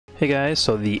Hey guys,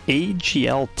 so the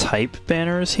AGL type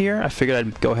banner is here. I figured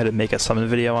I'd go ahead and make a summon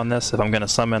video on this. If I'm going to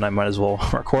summon, I might as well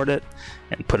record it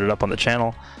and put it up on the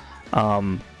channel.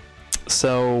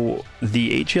 So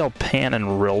the AGL Pan and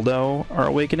Rildo are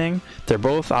awakening. They're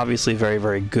both obviously very,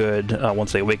 very good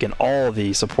once they awaken. All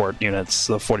the support units,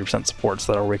 the 40% supports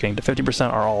that are awakening to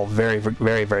 50% are all very,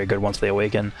 very, very good once they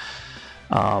awaken.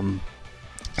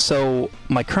 So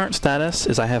my current status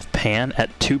is I have Pan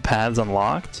at 2 paths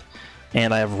unlocked,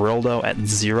 and I have Rildo at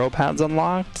 0 paths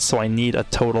unlocked, so I need a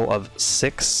total of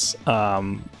 6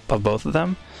 of both of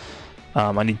them.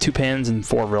 I need 2 Pans and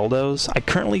 4 Rildos. I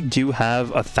currently do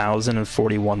have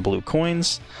 1,041 blue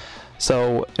coins,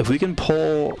 so if we can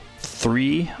pull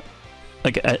 3,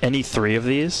 like any 3 of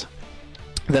these,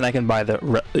 then I can buy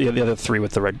the other 3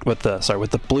 with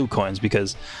the blue coins,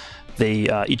 because they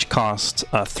each cost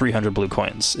 300 blue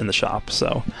coins in the shop.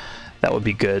 So that would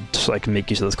be good, so I can make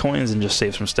use of those coins and just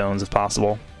save some stones if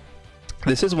possible.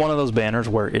 This is one of those banners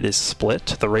where it is split.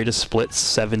 The rate is split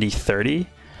 70-30.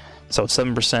 So it's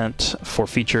 7% for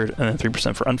featured and then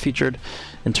 3% for unfeatured.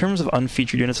 In terms of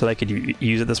unfeatured units that I could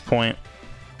use at this point,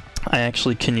 I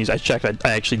actually can use, I checked,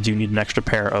 I actually do need an extra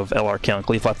pair of LR Killing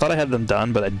Cleave. I thought I had them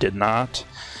done, but I did not.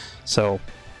 So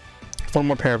one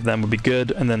more pair of them would be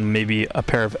good, and then maybe a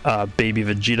pair of Baby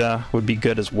Vegeta would be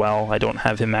good as well. I don't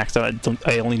have him maxed out.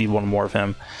 I only need 1 more of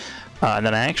him. And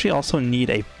then I actually also need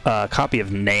a copy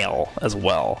of Nail as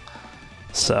well.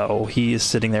 So he is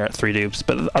sitting there at 3 dupes,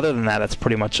 but other than that, that's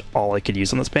pretty much all I could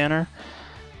use on this banner.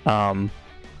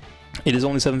 It is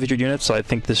only 7 featured units, so I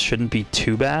think this shouldn't be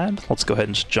too bad. Let's go ahead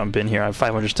and just jump in here. I have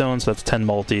 500 stones, so that's 10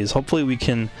 multis. Hopefully we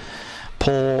can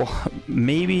pull,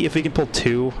 maybe if we can pull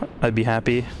 2, I'd be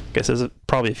happy. I guess there's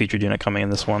probably a featured unit coming in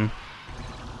this one.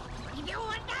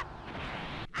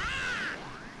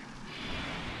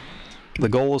 The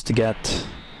goal is to get,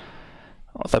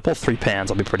 well, if I pull 3 Pans,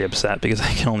 I'll be pretty upset because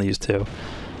I can only use 2.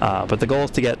 But the goal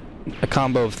is to get a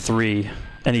combo of 3,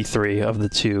 any 3 of the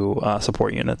 2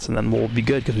 support units, and then we'll be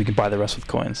good because we can buy the rest with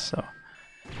coins. So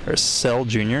there's Cell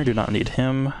Jr., do not need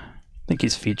him. I think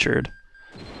he's featured.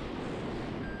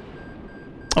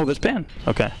 Oh, there's Pan.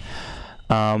 Okay.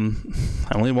 I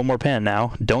only need 1 more Pan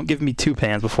now. Don't give me 2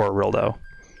 Pans before a Rildo.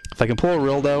 If I can pull a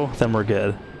Rildo, then we're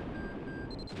good.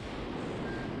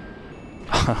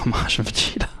 Majin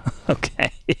Vegeta.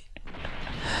 Okay.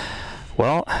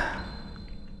 Well,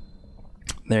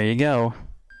 there you go.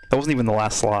 That wasn't even the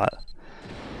last slot.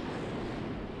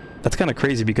 That's kind of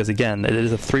crazy because, again, it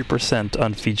is a 3%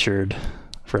 unfeatured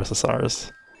for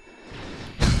SSRs.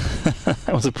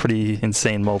 That was a pretty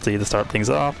insane multi to start things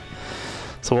off.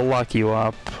 So we'll lock you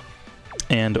up,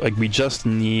 and like, we just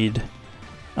need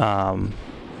 1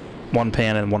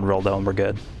 Pan and 1 Rildo, and we're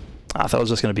good. I thought it was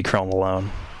just going to be Krillin alone.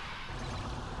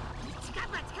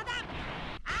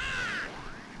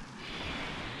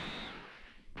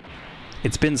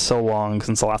 It's been so long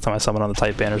since the last time I summoned on the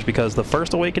type banners, because the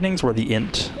first awakenings were the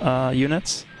int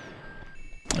units.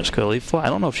 There's Caulifla. I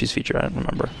don't know if she's featured, I don't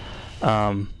remember.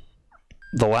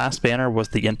 The last banner was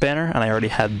the int banner, and I already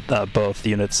had both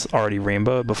units already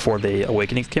rainbowed before the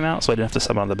awakenings came out, so I didn't have to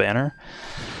summon on the banner.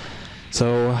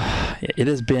 So it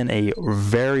has been a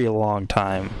very long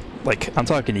time, like I'm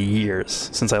talking years,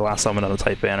 since I last summoned on the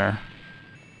type banner.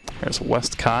 There's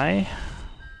West Kai.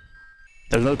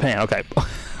 There's another Pan, okay.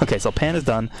 Okay, so Pan is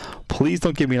done. Please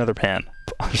don't give me another Pan.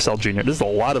 Cell Jr. This is a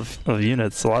lot of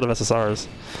units, a lot of SSRs.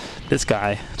 This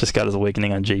guy just got his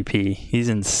awakening on JP. He's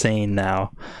insane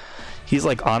now. He's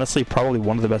like honestly probably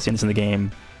one of the best units in the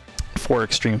game for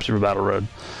Extreme Super Battle Road.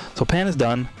 So Pan is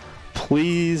done.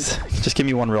 Please just give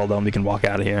me 1 Rildo and we can walk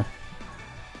out of here.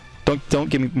 Don't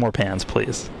give me more Pans,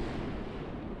 please.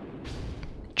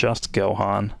 Just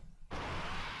Gohan.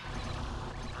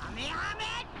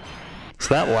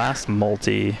 So that last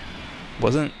multi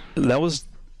wasn't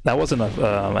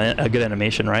a good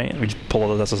animation, right? We just pull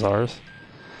all those SSRs.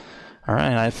 All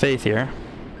right, I have faith here.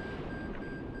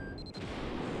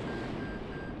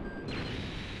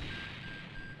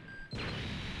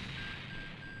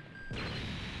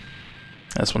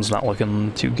 This one's not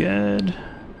looking too good.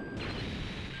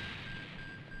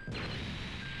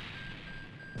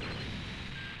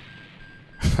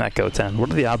 That Goten. What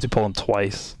are the odds we pull him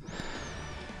twice?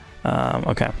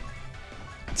 Okay.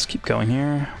 Let's keep going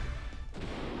here.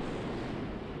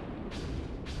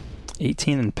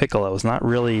 18 and Piccolo is not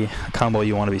really a combo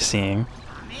you want to be seeing.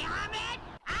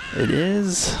 It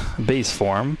is base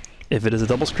form. If it is a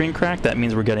double screen crack, that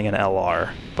means we're getting an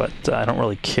LR, but I don't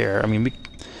really care. I mean,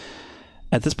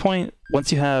 at this point,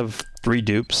 once you have 3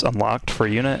 dupes unlocked for a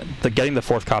unit, getting the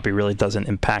 4th copy really doesn't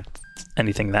impact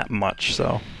anything that much,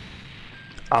 so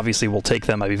obviously will take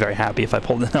them. I'd be very happy if I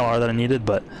pulled an LR that I needed,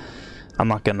 but I'm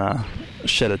not gonna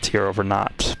shed a tear over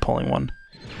not pulling one.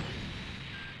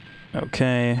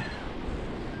 Okay.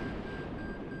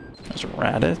 There's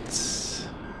Raditz.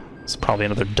 It's probably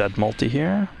another dead multi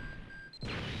here.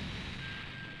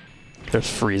 There's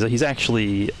Frieza. He's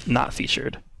actually not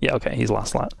featured. Yeah, okay, he's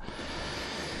last slot.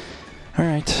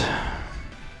 Alright.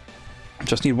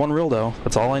 Just need one Rildo.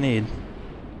 That's all I need.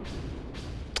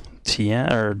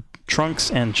 Trunks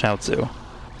and Chaozu.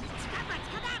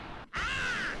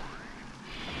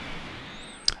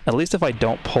 At least if I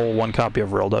don't pull one copy of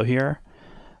Rildo here,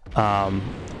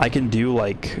 I can do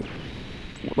like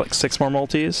 6 more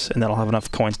multis, and then I'll have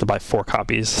enough coins to buy 4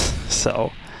 copies.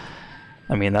 So,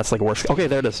 I mean, that's like worst. Okay,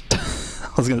 there it is.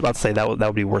 I was about to say that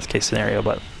would be worst case scenario,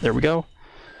 but there we go.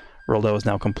 Rildo is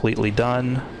now completely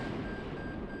done.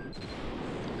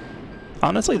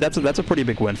 Honestly, that's a pretty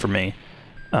big win for me.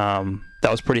 That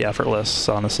was pretty effortless,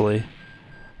 honestly.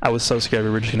 I was so scared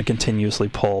we were just going to continuously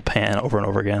pull Pan over and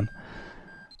over again.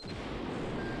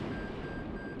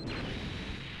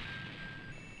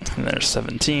 And there's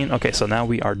 17. Okay, so now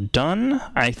we are done,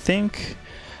 I think.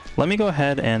 Let me go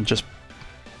ahead and just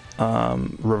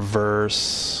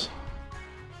reverse...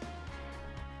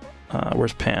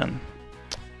 where's Pan?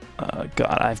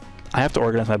 God, I have to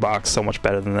organize my box so much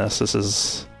better than this. This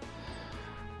is...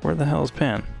 Where the hell is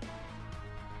Pan?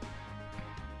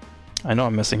 I know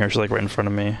I'm missing her. She's like right in front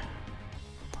of me.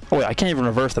 Oh wait, I can't even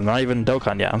reverse them. They're not even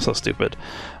Dokkan yet. I'm so stupid.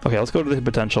 Okay, let's go to the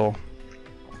potential.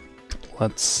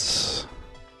 Let's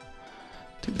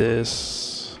do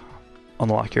this.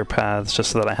 Unlock your paths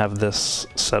just so that I have this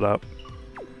set up.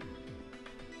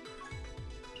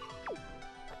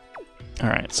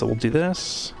 Alright, so we'll do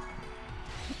this.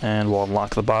 And we'll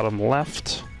unlock the bottom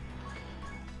left.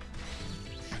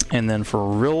 And then for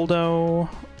Rildo,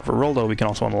 we can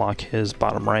also unlock his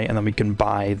bottom right, and then we can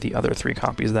buy the other 3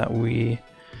 copies that we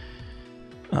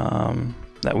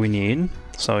need.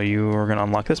 So you are going to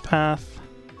unlock this path,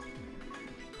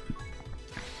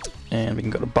 and we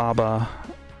can go to Baba,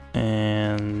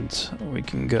 and we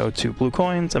can go to blue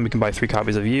coins, and we can buy 3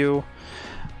 copies of you.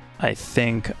 I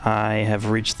think I have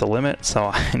reached the limit,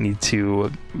 so I need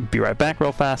to be right back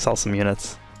real fast, sell some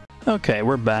units. Okay,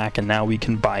 we're back, and now we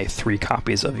can buy 3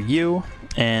 copies of you,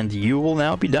 and you will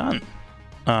now be done.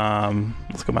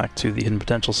 Let's go back to the hidden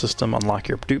potential system, unlock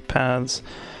your dupe paths.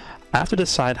 I have to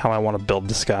decide how I want to build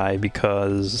this guy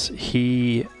because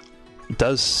he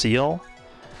does seal,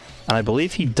 and I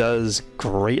believe he does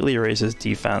greatly raise his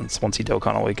defense once he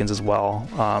Dokkan Awakens as well,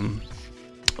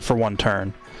 for 1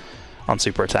 turn on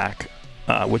super attack,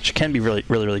 which can be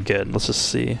really good. Let's just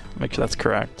see, make sure that's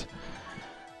correct.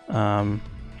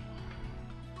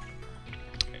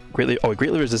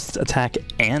 Greatly resists attack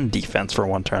and defense for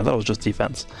 1 turn. I thought it was just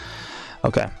defense.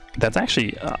 Okay, that's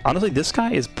actually honestly, this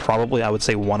guy is probably, I would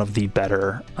say, one of the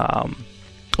better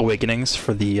awakenings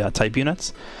for the type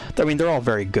units. I mean, they're all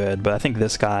very good, but I think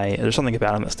this guy, there's something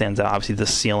about him that stands out. Obviously, the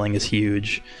ceiling is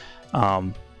huge.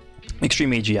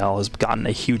 Extreme AGL has gotten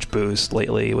a huge boost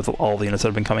lately with all the units that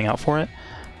have been coming out for it.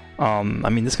 I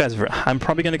mean, this guy's I'm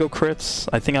probably going to go crits.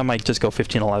 I think I might just go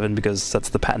 15-11 because that's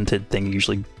the patented thing you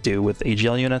usually do with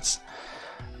AGL units.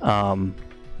 And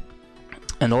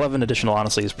 11 additional,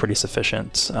 honestly, is pretty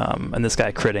sufficient. And this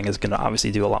guy critting is going to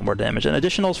obviously do a lot more damage. And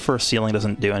additionals for ceiling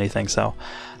doesn't do anything, so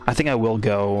I think I will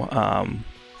go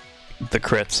the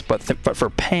crits. But for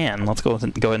Pan, let's go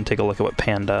ahead and take a look at what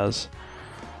Pan does.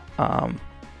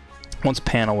 Once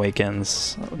Pan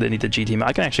awakens, they need the GT.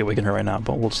 I can actually awaken her right now,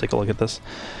 but we'll just take a look at this.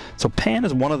 So Pan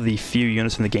is one of the few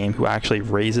units in the game who actually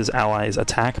raises allies'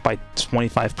 attack by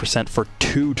 25% for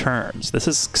 2 turns. This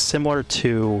is similar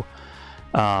to...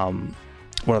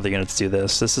 what other units do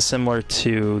this? This is similar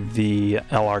to the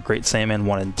LR Great Saiyaman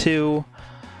 1 and 2.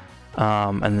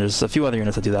 And there's a few other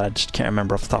units that do that. I just can't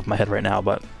remember off the top of my head right now,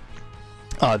 but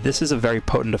this is a very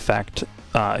potent effect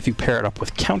if you pair it up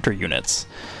with counter units.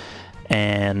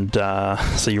 And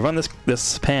so you run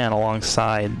this Pan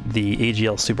alongside the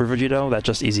AGL Super Vegito, that's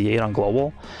just Easy 8 on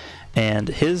Global, and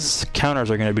his counters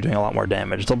are going to be doing a lot more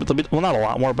damage. They'll be, well, not a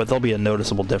lot more, but there'll be a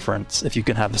noticeable difference if you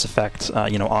can have this effect,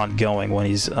 you know, ongoing when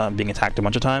he's being attacked a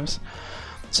bunch of times.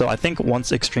 So I think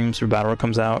once Extreme Super Battle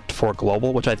comes out for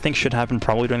Global, which I think should happen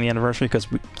probably during the anniversary because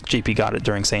GP got it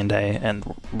during Same Day, and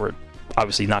we're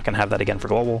obviously not going to have that again for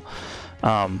Global.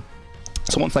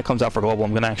 So once that comes out for Global,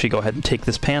 I'm going to actually go ahead and take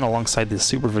this Pan alongside the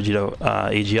Super Vegito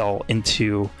AGL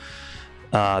into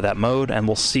that mode, and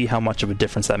we'll see how much of a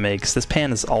difference that makes. This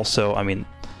Pan is also, I mean,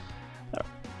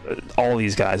 all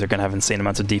these guys are going to have insane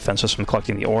amounts of defense just from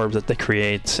collecting the orbs that they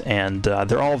create, and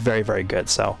they're all very, very good.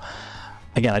 So,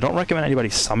 again, I don't recommend anybody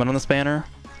summon on this banner,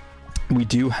 we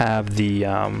do have the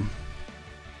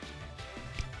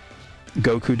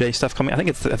Goku Day stuff coming. I think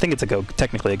it's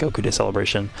technically a Goku Day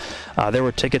celebration. There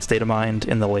were tickets data mined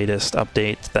in the latest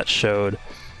update that showed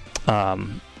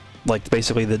like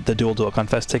basically the dual Dokkan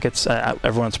Fest tickets.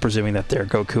 Everyone's presuming that they're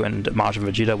Goku and Majin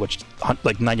Vegeta, which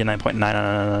like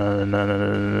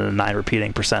 99.999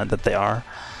 repeating percent that they are.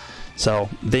 So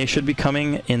they should be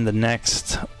coming in the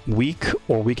next week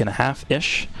or week and a half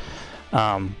ish.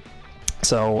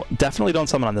 So definitely don't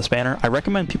summon on this banner. I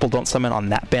recommend people don't summon on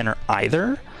that banner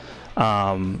either.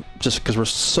 Just because we're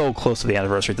so close to the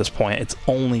anniversary at this point. It's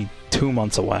only 2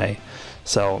 months away.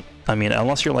 So, I mean,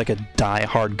 unless you're like a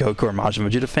die-hard Goku or Majin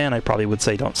Vegeta fan, I probably would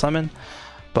say don't summon.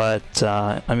 But,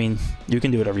 I mean, you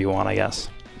can do whatever you want, I guess.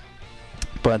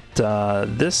 But,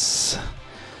 this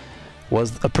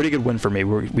was a pretty good win for me.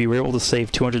 We were able to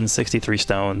save 263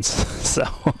 stones, so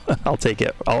I'll take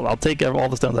it. I'll take all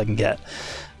the stones I can get.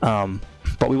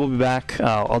 But we will be back.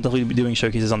 I'll definitely be doing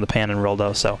showcases on the Pan and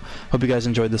Rildo, so hope you guys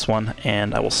enjoyed this one,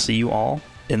 and I will see you all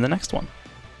in the next one.